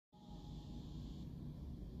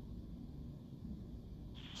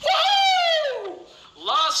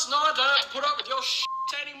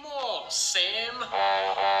Sam.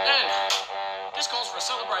 And this calls for a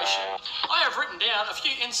celebration. I have written down a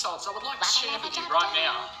few insults I would like to share with you right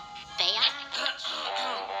now.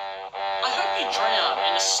 I hope you drown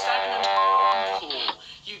in a stagnant pool,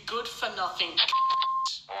 you good-for-nothing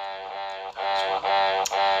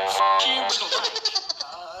F*** you with a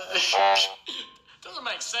rake. Doesn't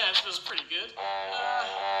make sense, but it's pretty good.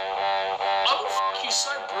 I will f*** you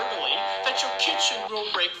so brutally that your kitchen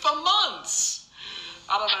will reek for months.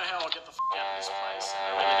 I don't know how I'll get the f*** out of this place, and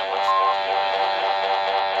I really don't want to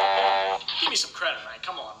f*** you. Give me some credit, mate,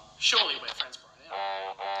 come on. Surely we're friends by now.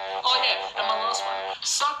 Oh yeah, and my last one.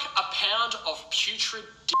 Suck a pound of putrid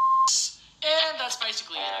dicks. And that's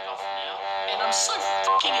basically it I got for now. And I'm so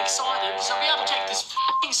f***ing excited to be able to take this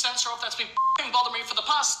f***ing sensor off that's been f***ing bothering me for the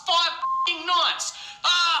past 5 f***ing nights.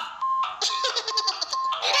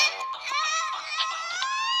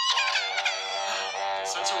 The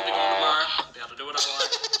sensor will be gone tomorrow. I'll be able to do what I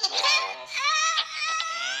like. And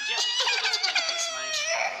yeah, let's get this, mate.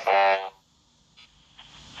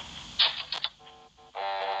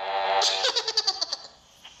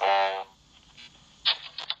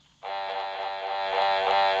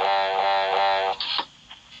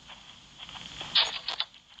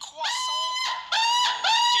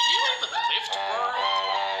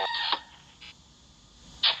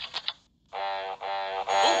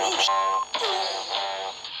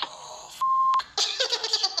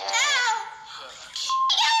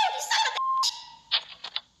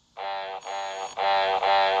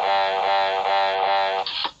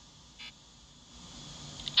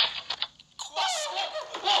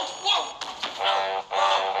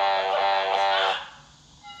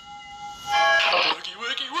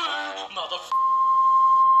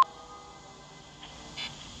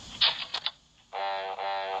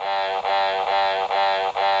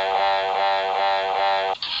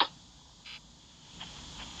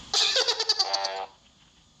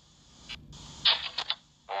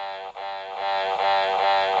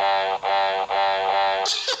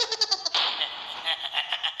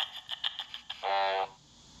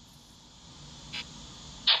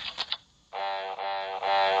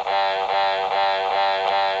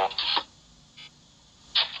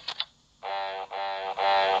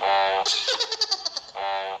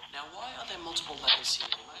 Multiple letters here.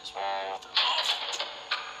 You might as well remove them.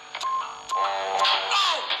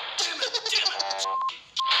 Oh! Damn it! Damn it!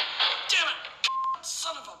 Damn it!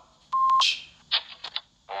 Son of a bitch!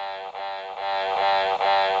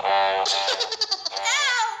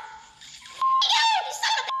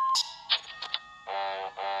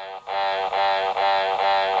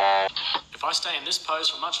 If I stay in this pose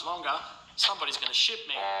for much longer, somebody's gonna ship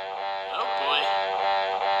me. Oh boy.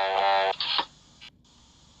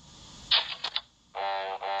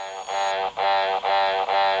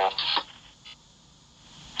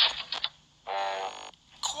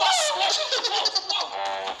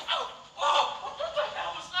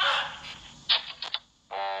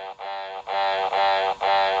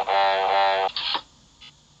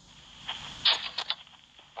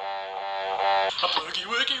 A boogie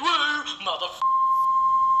woogie woo, mother.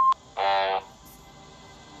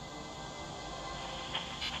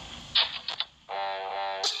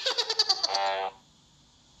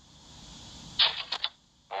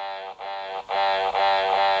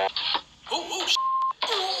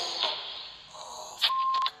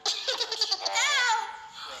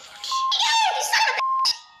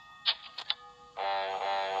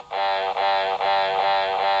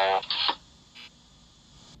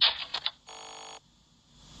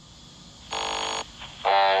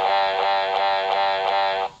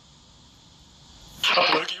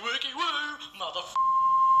 Woogie woogie woo, mother.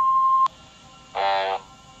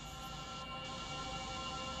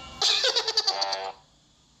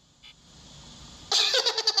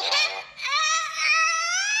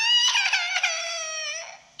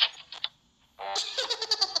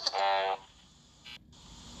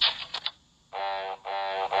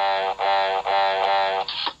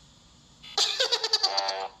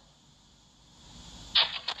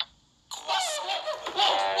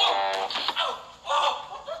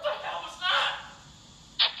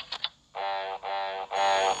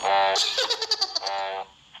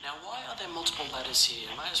 Now, why are there multiple letters here?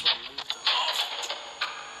 I might as well move them.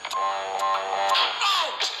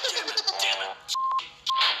 Oh! Damn it! Damn it!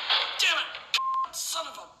 Damn it! Son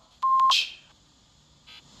of a bitch!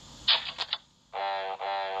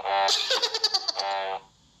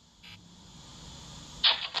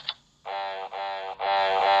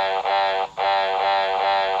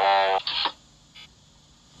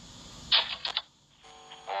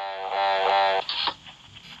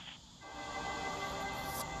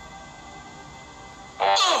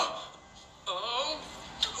 Oh!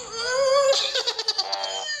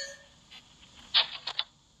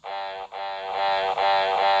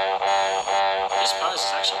 this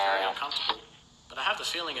is actually very uncomfortable, but I have the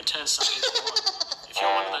feeling it turns some people on. If you're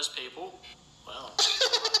one of those people, well...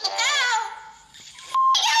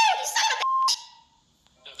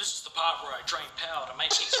 No, this is the part where I drain power to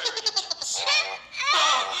make things very intense.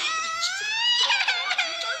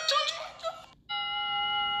 Don't touch my...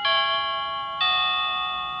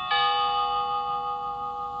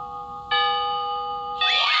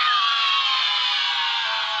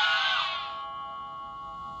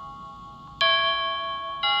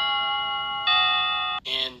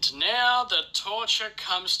 And now the torture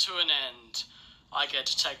comes to an end. I get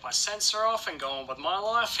to take my sensor off and go on with my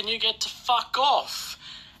life, and you get to fuck off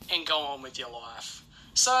and go on with your life.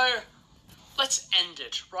 So, let's end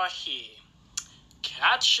it right here.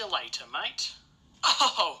 Catch you later, mate.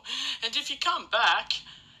 Oh, and if you come back,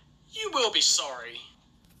 you will be sorry.